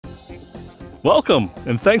Welcome,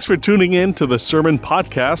 and thanks for tuning in to the Sermon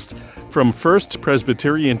Podcast from First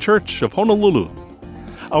Presbyterian Church of Honolulu.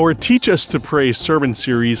 Our Teach Us to Pray sermon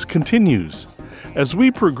series continues. As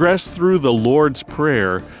we progress through the Lord's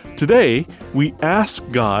Prayer, today we ask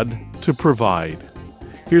God to provide.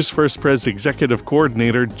 Here's First Pres Executive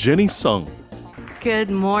Coordinator Jenny Sung.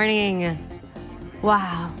 Good morning.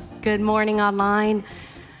 Wow. Good morning online.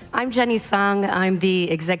 I'm Jenny Sung. I'm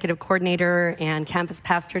the executive coordinator and campus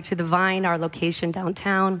pastor to The Vine, our location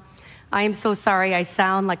downtown. I am so sorry I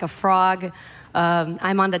sound like a frog.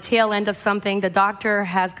 I'm on the tail end of something. The doctor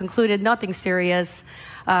has concluded nothing serious,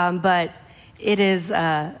 but it is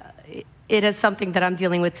something that I'm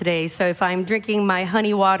dealing with today. So if I'm drinking my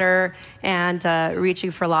honey water and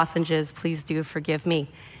reaching for lozenges, please do forgive me.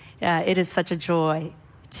 It is such a joy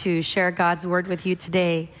to share God's word with you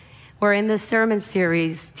today. We're in this sermon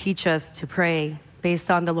series, Teach Us to Pray, based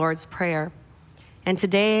on the Lord's Prayer. And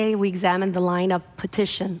today we examine the line of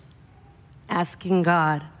petition, asking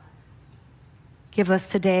God, give us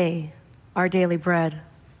today our daily bread.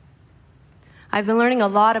 I've been learning a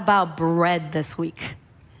lot about bread this week.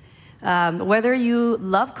 Whether you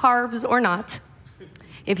love carbs or not,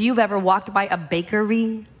 if you've ever walked by a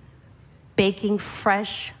bakery baking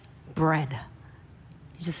fresh bread,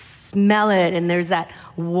 you just smell it, and there's that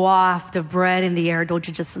waft of bread in the air. Don't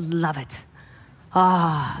you just love it?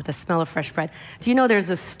 The smell of fresh bread. Do you know there's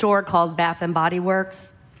a store called Bath and Body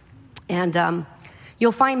Works? And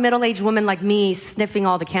you'll find middle-aged women like me sniffing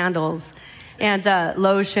all the candles and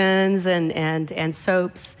lotions and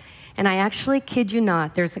soaps. And I actually kid you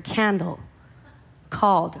not, there's a candle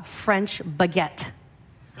called French Baguette.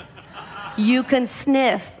 You can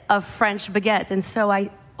sniff a French baguette. And so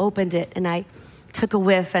I opened it, and I took a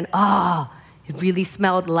whiff, and it really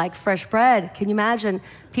smelled like fresh bread. Can you imagine?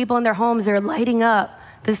 People in their homes, they're lighting up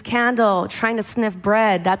this candle, trying to sniff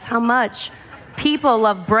bread. That's how much people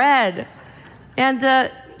love bread. And,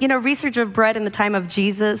 research of bread in the time of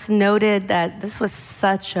Jesus noted that this was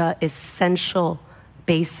such an essential,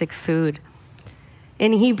 basic food.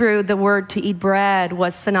 In Hebrew, the word to eat bread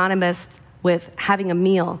was synonymous with having a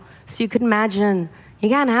meal. So you could imagine, you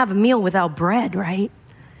can't have a meal without bread, right?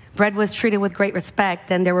 Bread was treated with great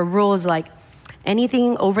respect, and there were rules like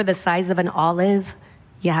anything over the size of an olive,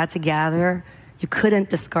 you had to gather. You couldn't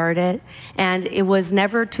discard it, and it was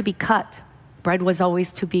never to be cut. Bread was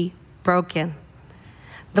always to be broken.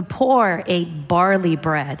 The poor ate barley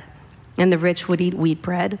bread, and the rich would eat wheat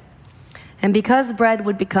bread. And because bread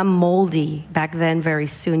would become moldy back then very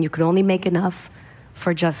soon, you could only make enough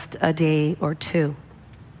for just a day or two.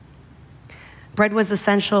 Bread was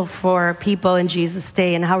essential for people in Jesus'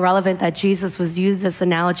 day, and how relevant that Jesus was used this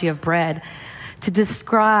analogy of bread to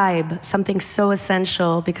describe something so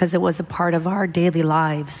essential because it was a part of our daily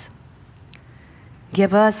lives.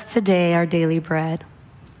 Give us today our daily bread.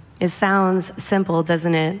 It sounds simple,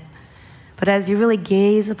 doesn't it? But as you really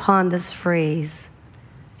gaze upon this phrase,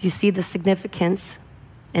 you see the significance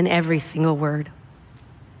in every single word.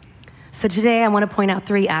 So today I want to point out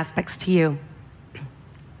three aspects to you.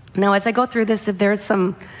 Now, as I go through this, if there's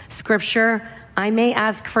some scripture, I may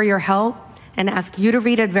ask for your help and ask you to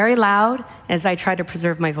read it very loud as I try to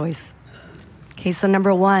preserve my voice. Okay, so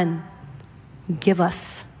number one, give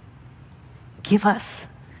us. Give us.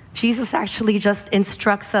 Jesus actually just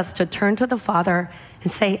instructs us to turn to the Father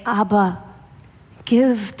and say, Abba,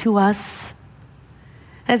 give to us.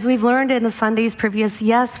 As we've learned in the Sundays previous,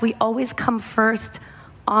 yes, we always come first,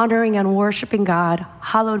 honoring and worshiping God.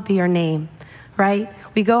 Hallowed be your name. Right?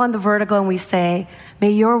 We go on the vertical and we say, may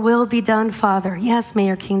your will be done, Father. Yes, may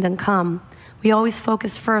your kingdom come. We always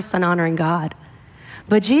focus first on honoring God.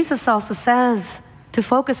 But Jesus also says to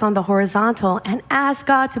focus on the horizontal and ask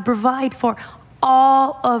God to provide for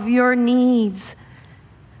all of your needs,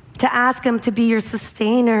 to ask him to be your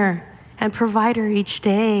sustainer and provider each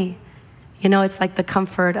day. You know, it's like the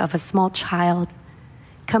comfort of a small child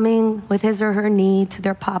coming with his or her need to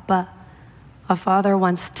their papa. A father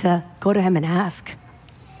wants to go to him and ask.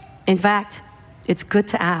 In fact, it's good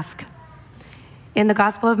to ask. In the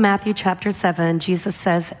Gospel of Matthew chapter 7, Jesus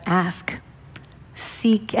says, ask,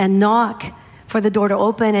 seek, and knock for the door to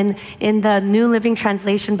open. And in the New Living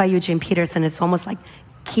Translation by Eugene Peterson, it's almost like,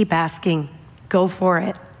 keep asking, go for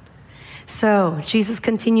it. So Jesus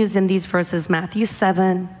continues in these verses, Matthew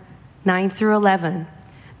 7, 9 through 11.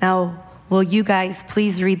 Now, will you guys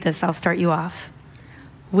please read this? I'll start you off.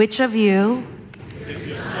 Which of you, if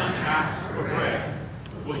your son asks for bread,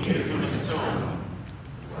 will give him a stone?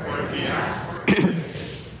 Or if he asks for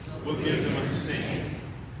fish, will give him a snake?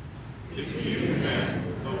 If you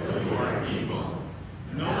then, though you are evil,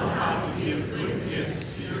 know how to give good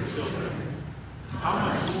gifts to your children, how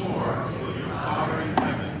much more will your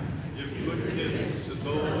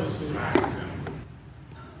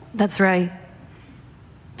That's right.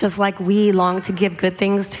 Just like we long to give good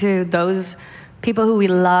things to those people who we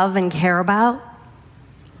love and care about,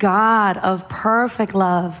 God of perfect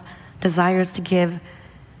love desires to give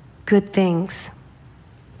good things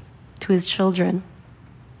to his children,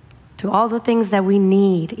 to all the things that we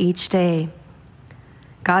need each day.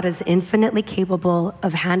 God is infinitely capable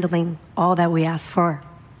of handling all that we ask for.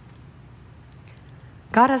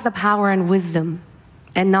 God has the power and wisdom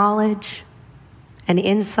and knowledge and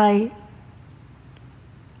insight,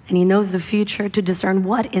 and he knows the future to discern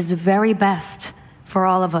what is very best for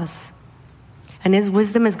all of us. And his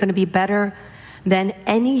wisdom is going to be better than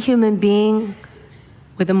any human being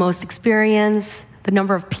with the most experience, the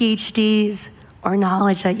number of PhDs, or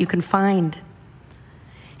knowledge that you can find.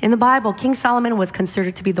 In the Bible, King Solomon was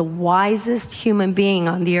considered to be the wisest human being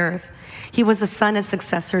on the earth. He was the son and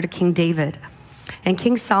successor to King David. And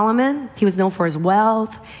King Solomon, he was known for his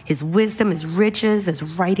wealth, his wisdom, his riches, his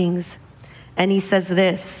writings. And he says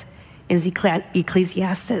this in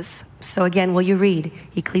Ecclesiastes. So again, will you read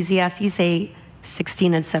Ecclesiastes 8,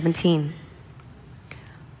 16 and 17?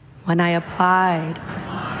 When I applied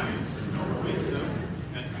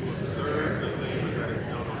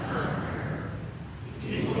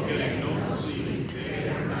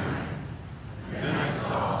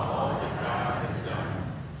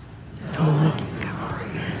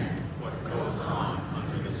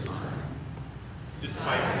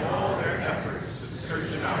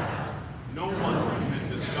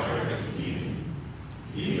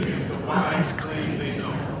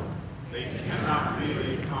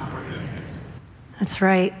That's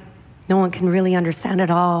right. No one can really understand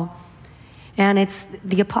it all. And it's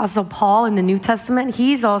the Apostle Paul in the New Testament.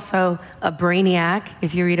 He's also a brainiac,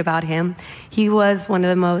 if you read about him. He was one of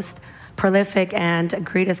the most prolific and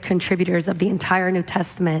greatest contributors of the entire New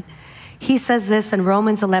Testament. He says this in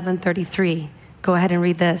Romans 11:33. Go ahead and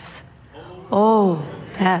read this. Oh,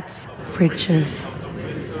 depth, riches,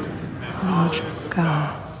 knowledge of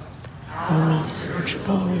God. How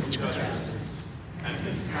unsearchable is judgment.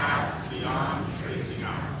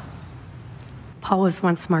 Paul was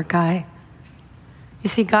one smart guy. You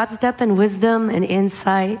see, God's depth and wisdom and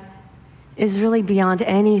insight is really beyond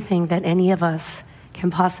anything that any of us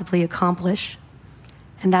can possibly accomplish.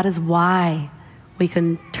 And that is why we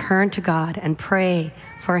can turn to God and pray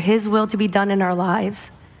for his will to be done in our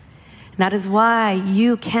lives. And that is why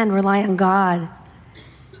you can rely on God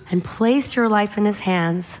and place your life in his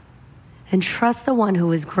hands and trust the one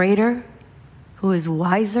who is greater, who is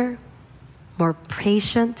wiser, more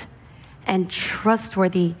patient, and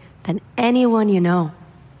trustworthy than anyone you know.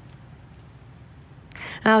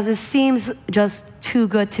 Now, this seems just too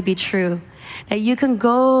good to be true, that you can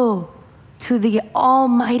go to the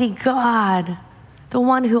Almighty God, the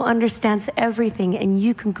one who understands everything, and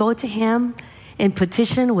you can go to him in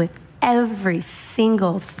petition with every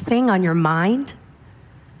single thing on your mind.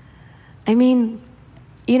 I mean,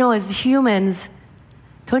 you know, as humans,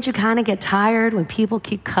 don't you kind of get tired when people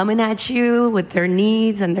keep coming at you with their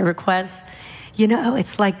needs and their requests? You know,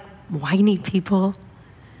 it's like whiny people.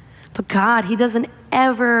 But God, he doesn't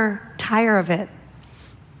ever tire of it.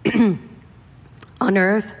 On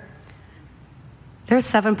earth, there's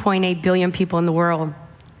 7.8 billion people in the world.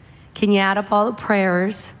 Can you add up all the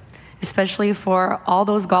prayers, especially for all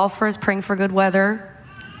those golfers praying for good weather?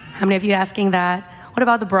 How many of you asking that? What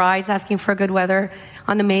about the brides asking for good weather?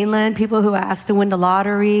 On the mainland, people who ask to win the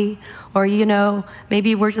lottery, or, you know,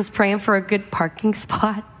 maybe we're just praying for a good parking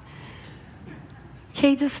spot.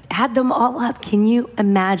 Okay, just add them all up. Can you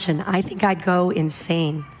imagine? I think I'd go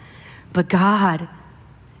insane. But God,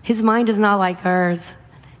 his mind is not like ours.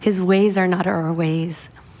 His ways are not our ways.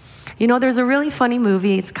 You know, there's a really funny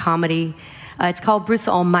movie. It's a comedy. It's called Bruce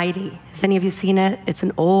Almighty. Has any of you seen it? It's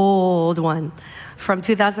an old one from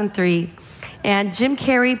 2003. And Jim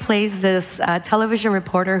Carrey plays this television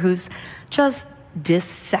reporter who's just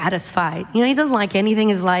dissatisfied. You know, he doesn't like anything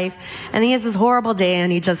in his life. And he has this horrible day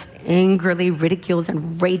and he just angrily ridicules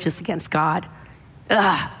and rages against God.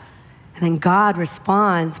 Ugh. And then God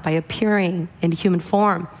responds by appearing in human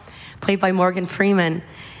form, played by Morgan Freeman.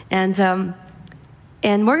 And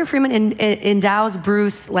Morgan Freeman endows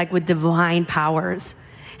Bruce like with divine powers.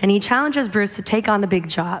 And he challenges Bruce to take on the big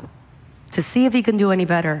job, to see if he can do any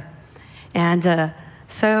better. And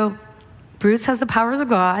so Bruce has the powers of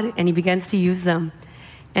God, and he begins to use them.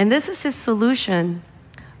 And this is his solution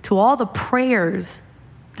to all the prayers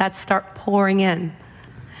that start pouring in.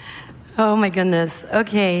 Oh my goodness.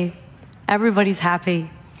 Okay, everybody's happy.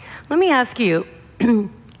 Let me ask you, do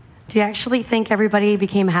you actually think everybody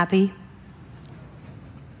became happy?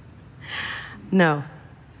 No,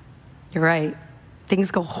 you're right. things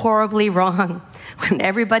go horribly wrong, when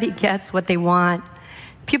everybody gets what they want.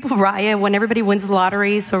 People riot when everybody wins the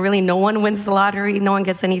lottery, so really no one wins the lottery, no one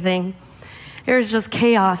gets anything. There's just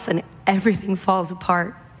chaos and everything falls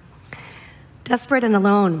apart. Desperate and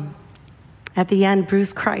alone, at the end,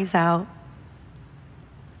 Bruce cries out,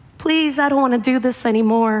 "Please, I don't want to do this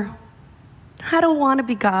anymore. I don't want to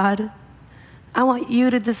be God. I want you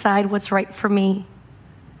to decide what's right for me.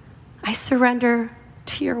 I surrender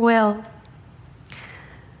to your will."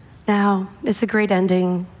 Now, it's a great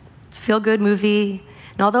ending. It's a feel-good movie.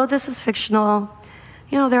 And although this is fictional,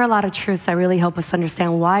 there are a lot of truths that really help us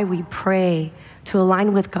understand why we pray to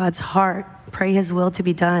align with God's heart, pray his will to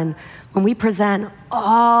be done, when we present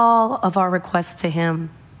all of our requests to him.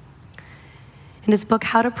 In his book,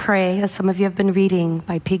 How to Pray, as some of you have been reading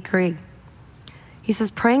by Pete Greig, he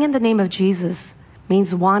says, praying in the name of Jesus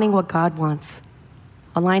means wanting what God wants,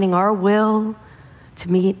 aligning our will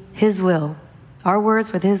to meet his will, our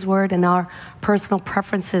words with his word, and our personal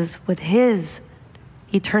preferences with his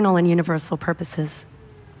eternal and universal purposes.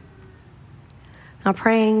 Now,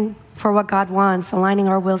 praying for what God wants, aligning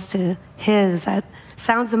our wills to his, that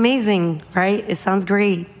sounds amazing, right? It sounds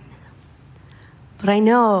great. But I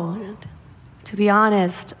know, to be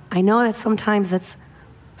honest, I know that sometimes it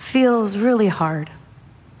feels really hard.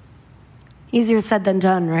 Easier said than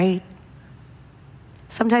done, right?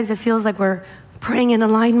 Sometimes it feels like we're praying in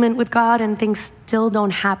alignment with God and things still don't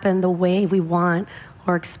happen the way we want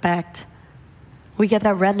or expect. We get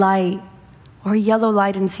that red light or yellow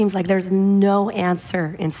light and it seems like there's no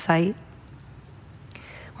answer in sight.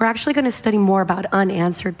 We're actually going to study more about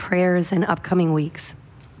unanswered prayers in upcoming weeks.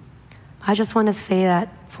 I just want to say that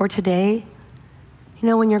for today,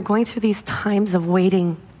 when you're going through these times of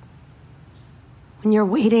waiting, when you're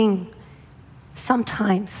waiting,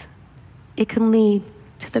 sometimes it can lead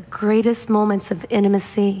to the greatest moments of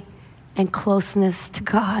intimacy and closeness to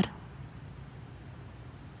God.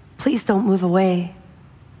 Please don't move away.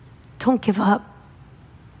 Don't give up.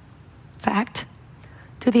 In fact,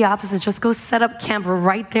 do the opposite. Just go set up camp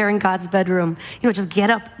right there in God's bedroom. Just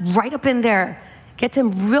get up, right up in there. Get to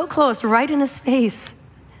him real close, right in his face.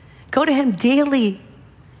 Go to him daily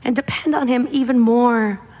and depend on him even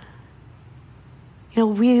more.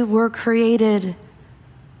 We were created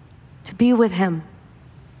to be with him.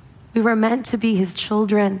 We were meant to be his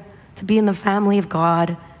children, to be in the family of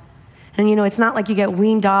God. And it's not like you get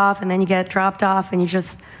weaned off and then you get dropped off and you're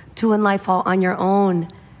just doing life all on your own.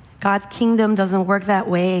 God's kingdom doesn't work that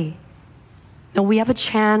way. No, we have a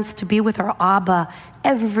chance to be with our Abba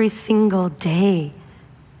every single day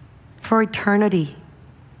for eternity.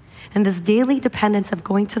 And this daily dependence of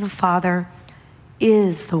going to the Father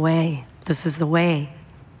is the way. This is the way.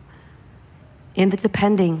 In the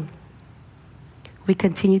depending, we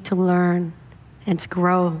continue to learn and to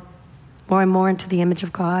grow more and more into the image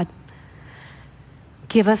of God.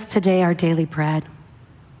 Give us today our daily bread.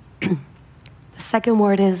 The second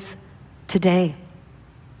word is today.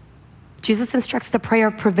 Jesus instructs the prayer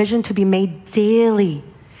of provision to be made daily.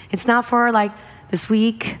 It's not for like this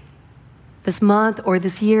week, this month, or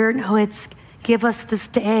this year. No, it's give us this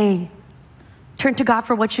day. Turn to God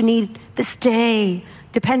for what you need this day.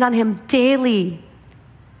 Depend on him daily.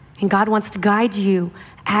 And God wants to guide you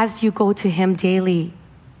as you go to him daily.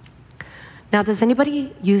 Now, does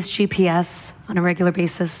anybody use GPS on a regular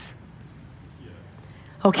basis?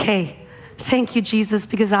 Okay, thank you, Jesus,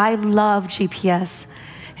 because I love GPS.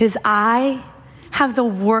 Because I have the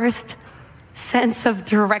worst sense of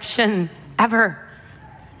direction ever.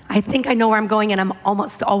 I think I know where I'm going, and I'm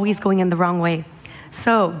almost always going in the wrong way.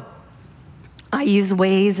 So I use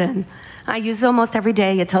Waze, and I use it almost every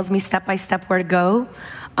day. It tells me step by step where to go.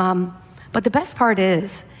 But the best part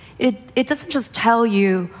is, it doesn't just tell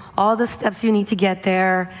you all the steps you need to get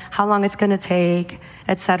there, how long it's going to take,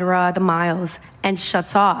 etc., the miles, and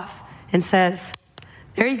shuts off and says,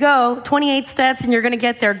 there you go, 28 steps and you're going to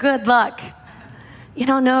get there. Good luck.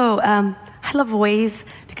 No, I love Waze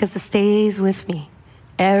because it stays with me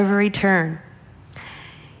every turn.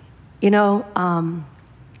 The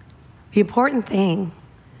important thing,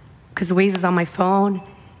 because Waze is on my phone,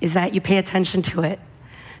 is that you pay attention to it.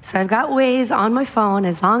 So I've got Waze on my phone.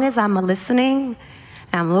 As long as I'm listening,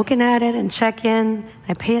 I'm looking at it and check in,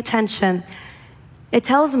 I pay attention, it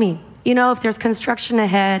tells me, if there's construction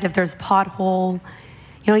ahead, if there's a pothole,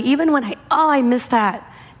 even when I missed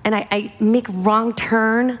that, and I make a wrong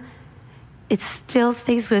turn, it still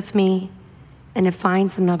stays with me, and it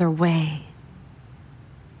finds another way.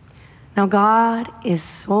 Now, God is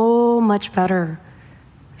so much better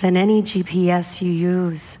than any GPS you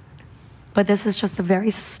use. But this is just a very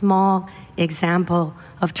small example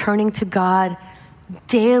of turning to God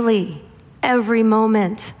daily every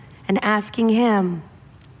moment and asking Him.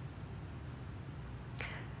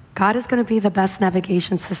 God is going to be the best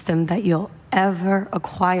navigation system that you'll ever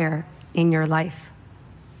acquire in your life.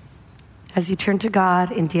 As you turn to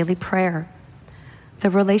God in daily prayer, the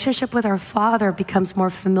relationship with our Father becomes more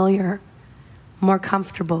familiar, more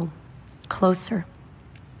comfortable, closer.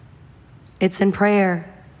 It's in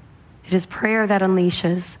prayer. It is prayer that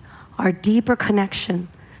unleashes our deeper connection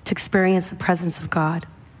to experience the presence of God.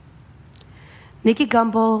 Nikki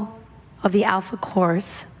Gumbel of the Alpha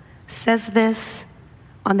Course says this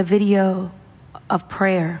on the video of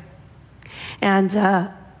prayer. And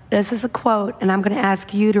this is a quote, and I'm going to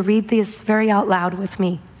ask you to read this very out loud with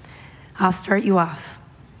me. I'll start you off.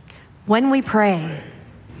 When we pray,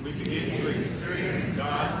 we begin to experience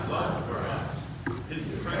God's love for us,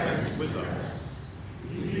 His presence with us.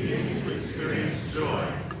 We begin to experience joy.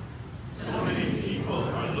 So many people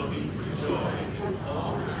are looking for joy in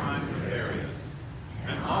all kinds of areas.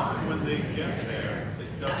 And often when they get there,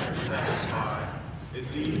 it doesn't satisfy.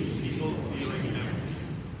 It leaves people feeling empty.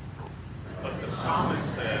 But the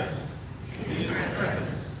psalmist says, in His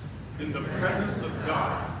presence, in the presence of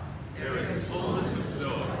God, there is fullness of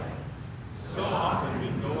joy. So often we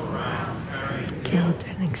go around carrying guilt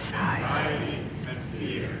and anxiety and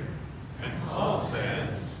fear. And Paul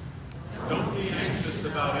says, don't be anxious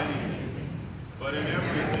about anything, but in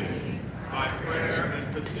everything, by prayer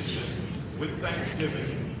and petition, with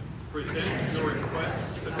thanksgiving, present your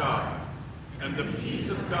requests to God. And the peace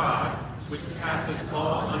of God, which passes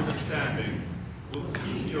all understanding, will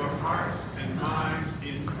keep your hearts and minds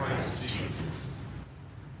in Christ Jesus.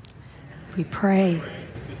 We pray.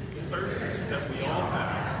 The thirst that we all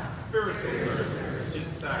have, spiritual thirst, is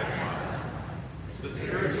satisfied. The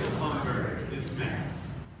spiritual hunger is met.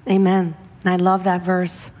 Amen. And I love that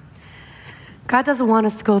verse. God doesn't want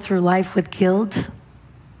us to go through life with guilt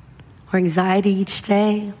or anxiety each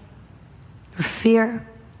day or fear.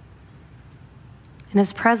 In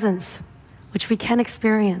His presence, which we can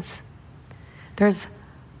experience, there's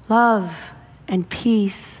love and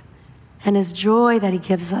peace and His joy that He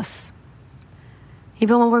gives us.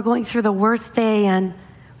 Even when we're going through the worst day and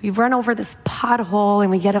we run over this pothole and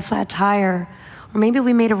we get a flat tire, or maybe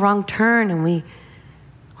we made a wrong turn and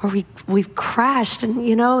we've crashed, and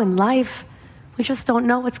in life, we just don't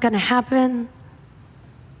know what's going to happen.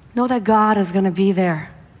 Know that God is going to be there.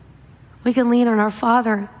 We can lean on our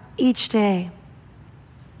Father each day.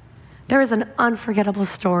 There is an unforgettable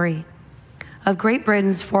story of Great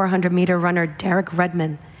Britain's 400-meter runner Derek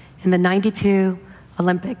Redmond in the '92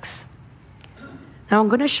 Olympics. Now, I'm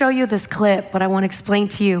going to show you this clip, but I want to explain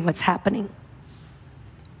to you what's happening.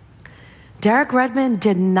 Derek Redmond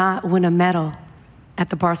did not win a medal at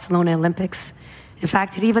the Barcelona Olympics. In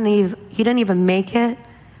fact, he didn't even make it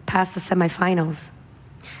past the semifinals.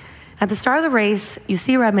 At the start of the race, you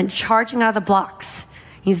see Redmond charging out of the blocks.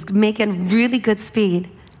 He's making really good speed,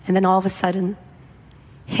 and then all of a sudden,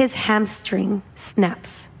 his hamstring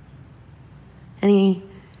snaps. And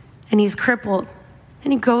he's crippled,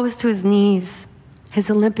 and he goes to his knees. His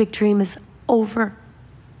Olympic dream is over.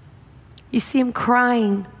 You see him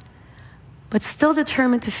crying, but still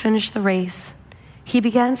determined to finish the race. He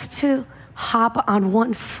begins to hop on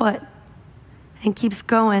one foot and keeps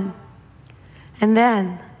going. And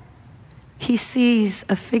then he sees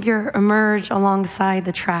a figure emerge alongside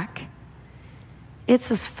the track. It's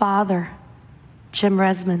his father, Jim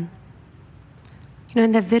Redmond.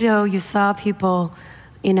 In the video, you saw people,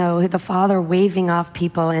 the father waving off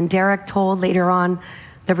people, and Derek told later on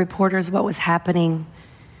the reporters what was happening.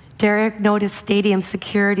 Derek noticed stadium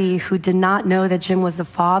security who did not know that Jim was the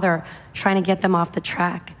father, trying to get them off the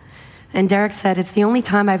track. And Derek said, "It's the only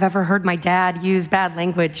time I've ever heard my dad use bad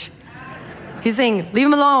language." He's saying, leave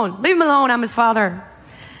him alone, I'm his father."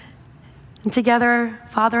 And together,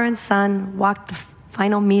 father and son walked the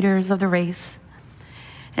final meters of the race.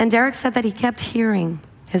 And Derek said that he kept hearing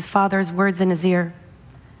his father's words in his ear.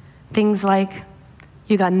 Things like,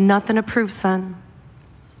 "You got nothing to prove, son.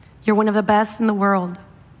 You're one of the best in the world.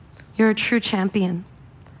 You're a true champion.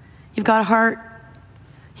 You've got a heart.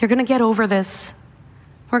 You're going to get over this.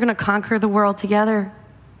 We're going to conquer the world together."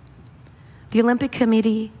 The Olympic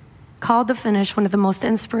Committee called the finish one of the most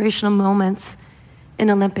inspirational moments in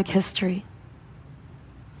Olympic history.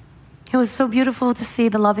 It was so beautiful to see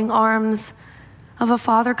the loving arms of a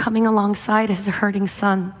father coming alongside his hurting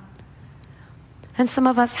son. And some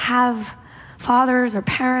of us have fathers or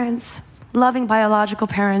parents, loving biological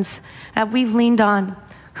parents that we've leaned on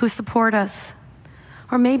who support us.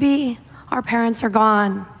 Or maybe our parents are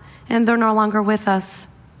gone and they're no longer with us,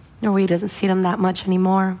 or we didn't see them that much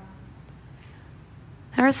anymore.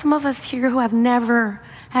 There are some of us here who have never,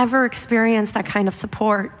 ever experienced that kind of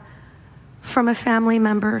support from a family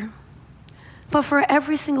member. But for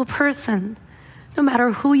every single person, no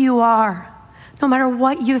matter who you are, no matter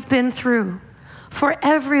what you've been through, for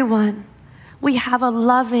everyone, we have a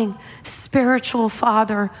loving, spiritual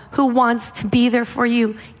Father who wants to be there for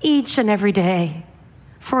you each and every day,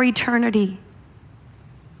 for eternity.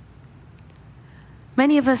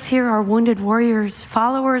 Many of us here are wounded warriors,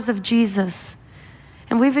 followers of Jesus,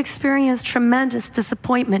 and we've experienced tremendous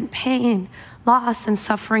disappointment, pain, loss, and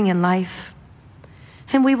suffering in life.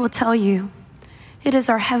 And we will tell you, it is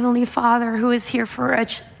our Heavenly Father who is here for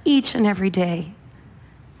each and every day.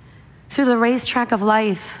 Through the racetrack of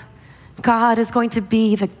life, God is going to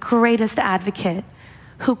be the greatest advocate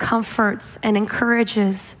who comforts and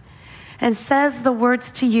encourages and says the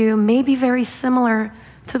words to you, maybe very similar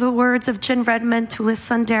to the words of Jen Redmond to his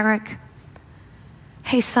son Derek.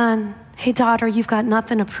 Hey son, hey daughter, you've got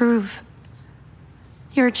nothing to prove.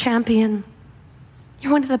 You're a champion.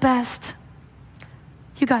 You're one of the best.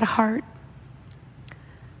 You got a heart.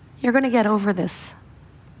 You're going to get over this.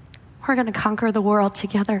 We're going to conquer the world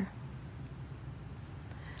together.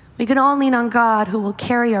 We can all lean on God who will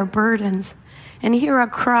carry our burdens and hear our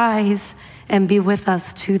cries and be with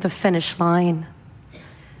us to the finish line.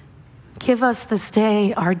 Give us this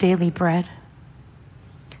day our daily bread.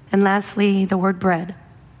 And lastly, the word bread,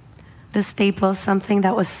 the staple, something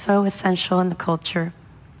that was so essential in the culture.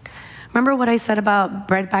 Remember what I said about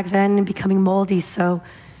bread back then and becoming moldy, so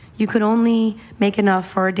you could only make enough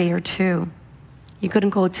for a day or two. You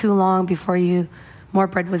couldn't go too long before more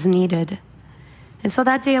bread was needed. And so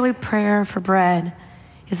that daily prayer for bread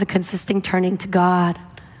is a consistent turning to God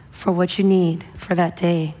for what you need for that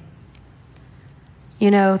day.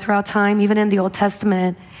 You know, throughout time, even in the Old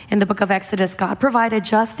Testament, in the book of Exodus, God provided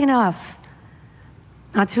just enough.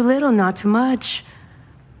 Not too little, not too much,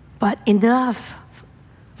 but enough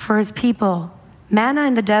for his people. Manna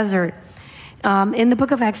in the desert. In the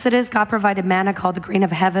book of Exodus, God provided manna called the grain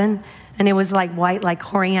of heaven, and it was like white, like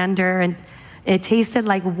coriander, and it tasted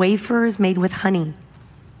like wafers made with honey.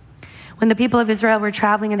 When the people of Israel were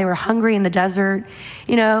traveling and they were hungry in the desert,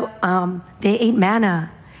 they ate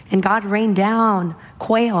manna, and God rained down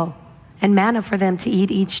quail and manna for them to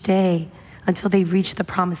eat each day until they reached the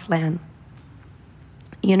promised land.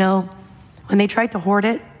 You know, when they tried to hoard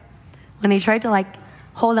it, when they tried to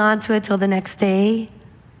hold on to it till the next day,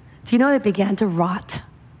 do you know it began to rot?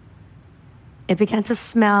 It began to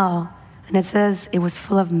smell, and it says it was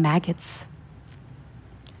full of maggots.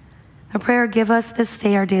 A prayer, give us this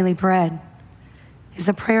day our daily bread, is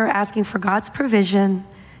a prayer asking for God's provision.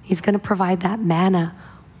 He's going to provide that manna,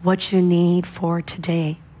 what you need for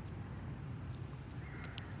today.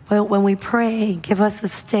 But when we pray, give us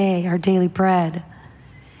this day our daily bread,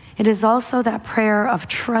 it is also that prayer of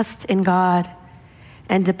trust in God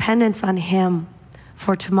and dependence on Him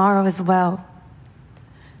for tomorrow as well.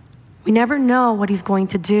 We never know what He's going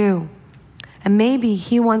to do. And maybe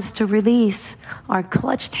He wants to release our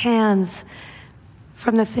clutched hands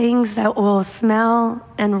from the things that will smell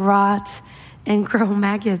and rot and grow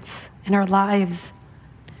maggots in our lives.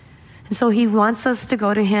 And so He wants us to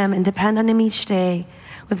go to Him and depend on Him each day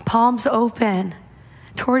with palms open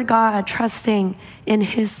toward God, trusting in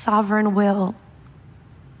His sovereign will.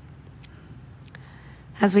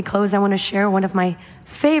 As we close, I want to share one of my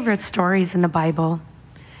favorite stories in the Bible.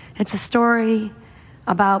 It's a story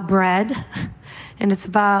about bread, and it's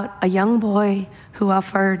about a young boy who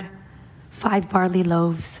offered 5 barley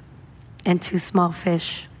loaves and 2 small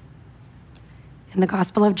fish. In the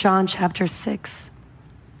Gospel of John, chapter 6,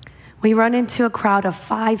 we run into a crowd of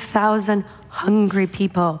 5,000 hungry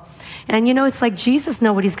people. And it's like Jesus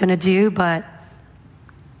knows what He's going to do, but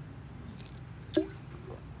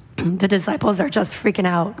the disciples are just freaking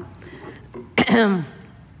out.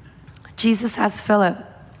 Jesus asks Philip,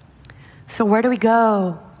 so where do we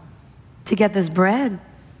go to get this bread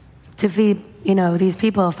to feed, these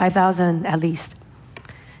people, 5,000 at least?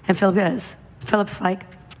 And Philip's like,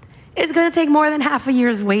 it's going to take more than half a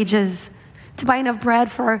year's wages to buy enough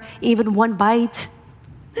bread for even one bite.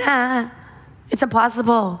 It's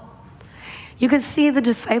impossible. You can see the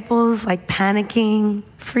disciples panicking,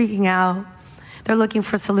 freaking out. They're looking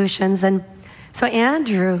for solutions. And so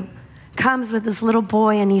Andrew comes with this little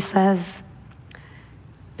boy and he says,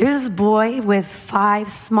 there's this boy with 5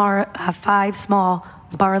 small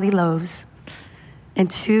barley loaves and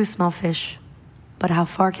 2 small fish. But how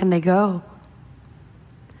far can they go?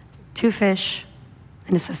 2 fish,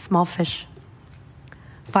 and it says small fish.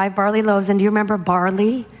 5 barley loaves, and do you remember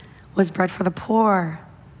barley was bread for the poor?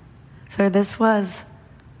 So this was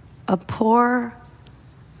a poor,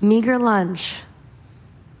 meager lunch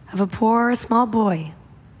of a poor, small boy,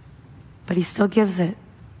 but he still gives it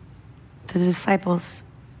to the disciples.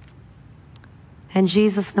 And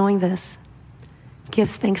Jesus, knowing this,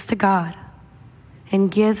 gives thanks to God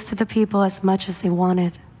and gives to the people as much as they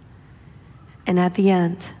wanted. And at the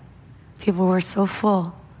end, people were so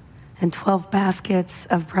full, and 12 baskets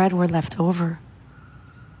of bread were left over.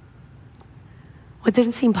 What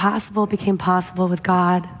didn't seem possible became possible with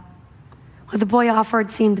God. What the boy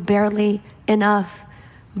offered seemed barely enough,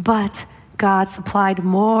 but God supplied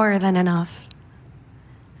more than enough.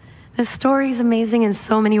 This story is amazing in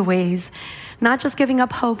so many ways. Not just giving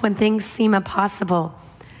up hope when things seem impossible.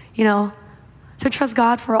 To trust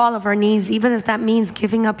God for all of our needs, even if that means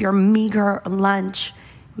giving up your meager lunch.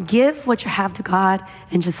 Give what you have to God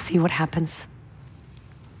and just see what happens.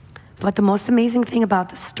 But the most amazing thing about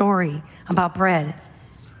the story about bread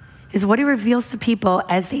is what he reveals to people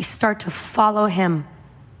as they start to follow him.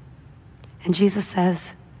 And Jesus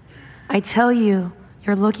says, I tell you,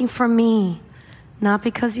 you're looking for me, not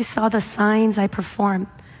because you saw the signs I performed,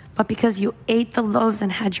 but because you ate the loaves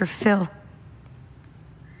and had your fill.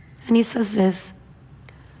 And he says this,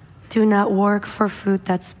 do not work for food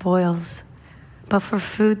that spoils, but for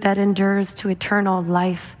food that endures to eternal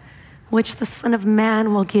life, which the Son of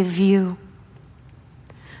Man will give you.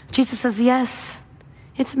 Jesus says, yes,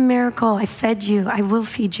 it's a miracle. I fed you. I will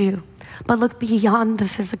feed you. But look beyond the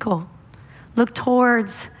physical. Look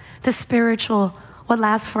towards the spiritual, what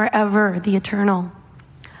lasts forever, the eternal.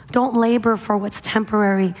 Don't labor for what's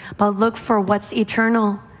temporary, but look for what's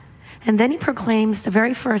eternal. And then he proclaims the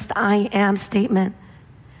very first I am statement.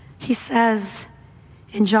 He says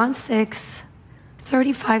in John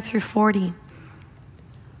 6:35-40,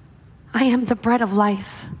 I am the bread of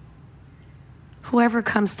life. Whoever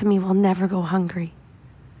comes to me will never go hungry.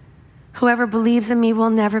 Whoever believes in me will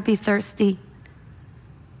never be thirsty.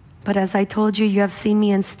 But as I told you, you have seen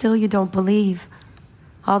me and still you don't believe.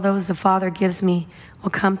 All those the Father gives me will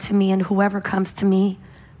come to me, and whoever comes to me,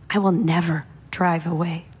 I will never drive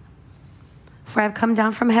away. For I have come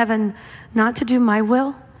down from heaven not to do my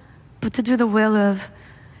will, but to do the will of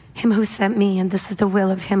him who sent me, and this is the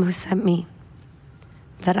will of him who sent me,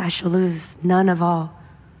 that I shall lose none of all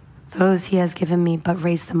those he has given me, but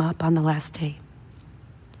raise them up on the last day.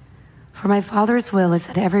 For my Father's will is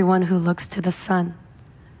that everyone who looks to the Son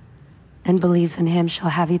and believes in him shall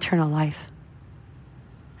have eternal life,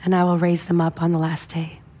 and I will raise them up on the last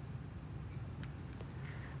day.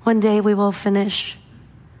 One day we will finish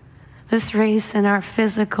this race in our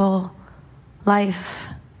physical life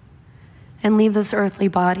and leave this earthly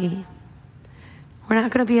body. We're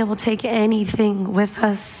not going to be able to take anything with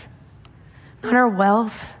us, not our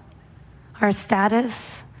wealth, our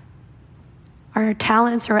status, our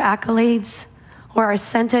talents or accolades, or our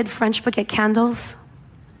scented French baguette candles.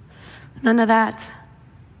 None of that.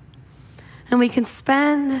 And we can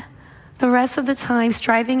spend the rest of the time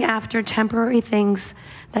striving after temporary things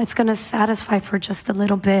that's going to satisfy for just a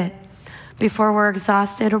little bit before we're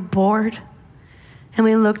exhausted or bored, and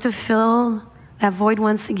we look to fill that void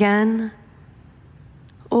once again.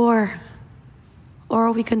 Or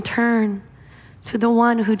we can turn to the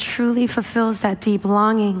one who truly fulfills that deep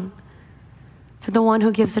longing, to the one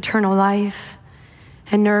who gives eternal life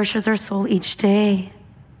and nourishes our soul each day.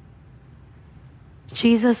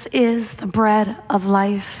 Jesus is the bread of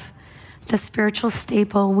life, the spiritual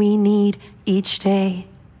staple we need each day.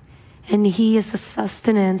 And he is the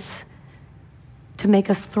sustenance to make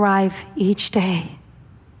us thrive each day.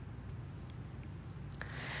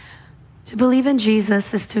 To believe in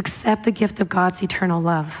Jesus is to accept the gift of God's eternal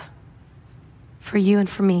love for you and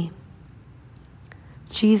for me.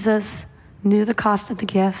 Jesus knew the cost of the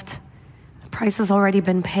gift. The price has already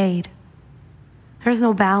been paid. There's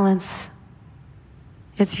no balance.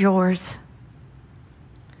 It's yours.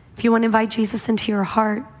 If you want to invite Jesus into your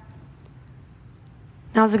heart,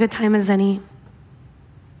 now's a good time as any.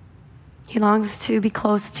 He longs to be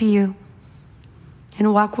close to you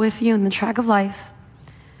and walk with you in the track of life.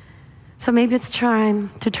 So maybe it's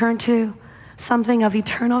time to turn to something of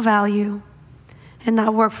eternal value and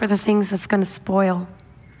not work for the things that's going to spoil.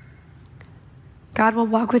 God will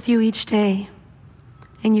walk with you each day,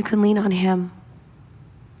 and you can lean on him.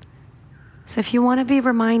 So if you want to be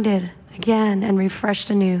reminded again and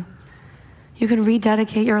refreshed anew, you can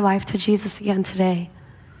rededicate your life to Jesus again today.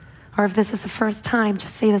 Or if this is the first time,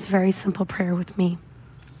 just say this very simple prayer with me.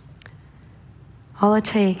 All it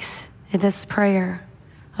takes is this prayer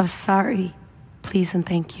of sorry, please, and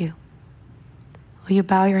thank you. Will you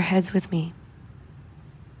bow your heads with me?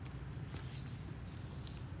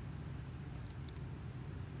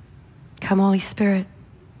 Come, Holy Spirit.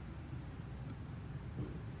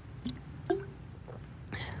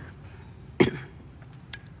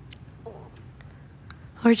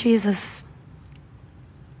 Lord Jesus,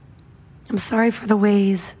 I'm sorry for the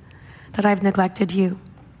ways that I've neglected you,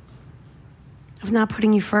 of not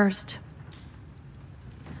putting you first,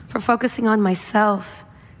 for focusing on myself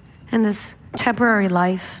and this temporary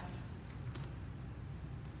life.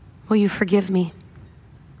 Will you forgive me?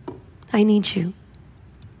 I need you.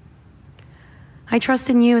 I trust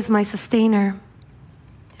in you as my sustainer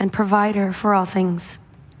and provider for all things.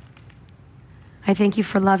 I thank you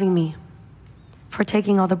for loving me, for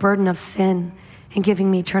taking all the burden of sin and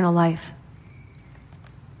giving me eternal life.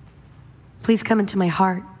 Please come into my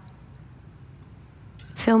heart.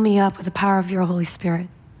 Fill me up with the power of your Holy Spirit.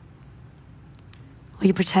 Will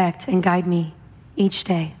you protect and guide me each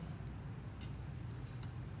day?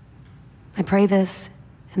 I pray this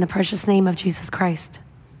in the precious name of Jesus Christ.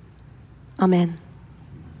 Amen.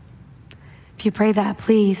 If you pray that,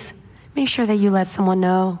 please make sure that you let someone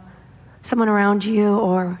know, someone around you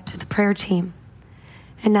or to the prayer team.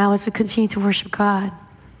 And now as we continue to worship God,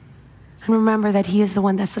 and remember that He is the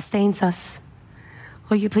one that sustains us,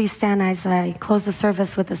 will you please stand as I close the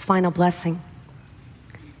service with this final blessing?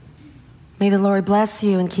 May the Lord bless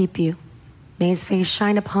you and keep you. May His face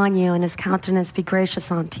shine upon you and His countenance be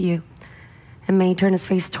gracious unto you. And may He turn His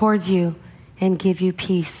face towards you and give you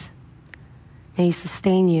peace. May He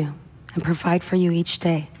sustain you and provide for you each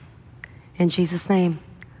day. In Jesus' name,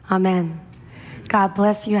 amen. God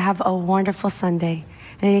bless you. Have a wonderful Sunday.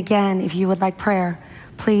 And again, if you would like prayer,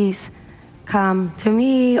 please come to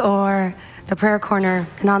me or the prayer corner,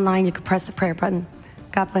 and online you can press the prayer button.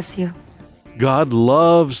 God bless you. God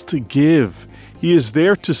loves to give. He is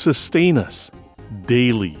there to sustain us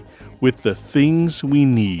daily with the things we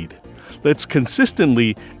need. Let's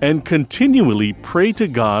consistently and continually pray to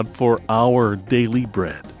God for our daily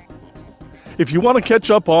bread. If you want to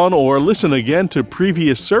catch up on or listen again to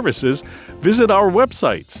previous services, visit our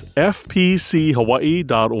websites,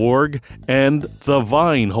 fpchawaii.org and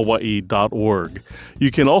thevinehawaii.org.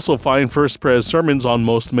 You can also find First Pres sermons on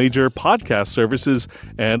most major podcast services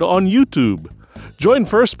and on YouTube. Join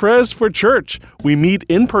First Pres for church. We meet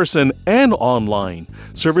in person and online.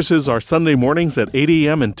 Services are Sunday mornings at 8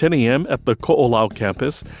 a.m. and 10 a.m. at the Ko'olau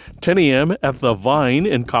campus, 10 a.m. at the Vine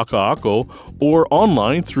in Kaka'ako, or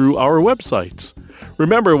online through our websites.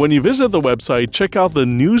 Remember, when you visit the website, check out the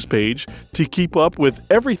news page to keep up with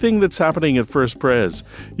everything that's happening at First Pres.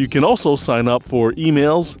 You can also sign up for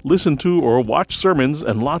emails, listen to or watch sermons,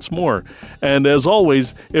 and lots more. And as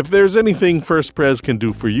always, if there's anything First Pres can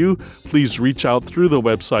do for you, please reach out through the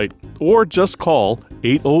website or just call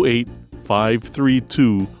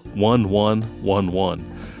 808-532-1111.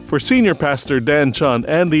 For Senior Pastor Dan Chun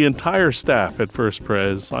and the entire staff at First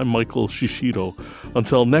Pres, I'm Michael Shishido.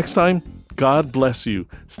 Until next time, God bless you.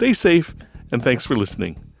 Stay safe, and thanks for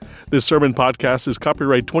listening. This sermon podcast is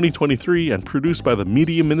copyright 2023 and produced by the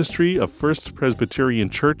Media Ministry of First Presbyterian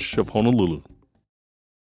Church of Honolulu.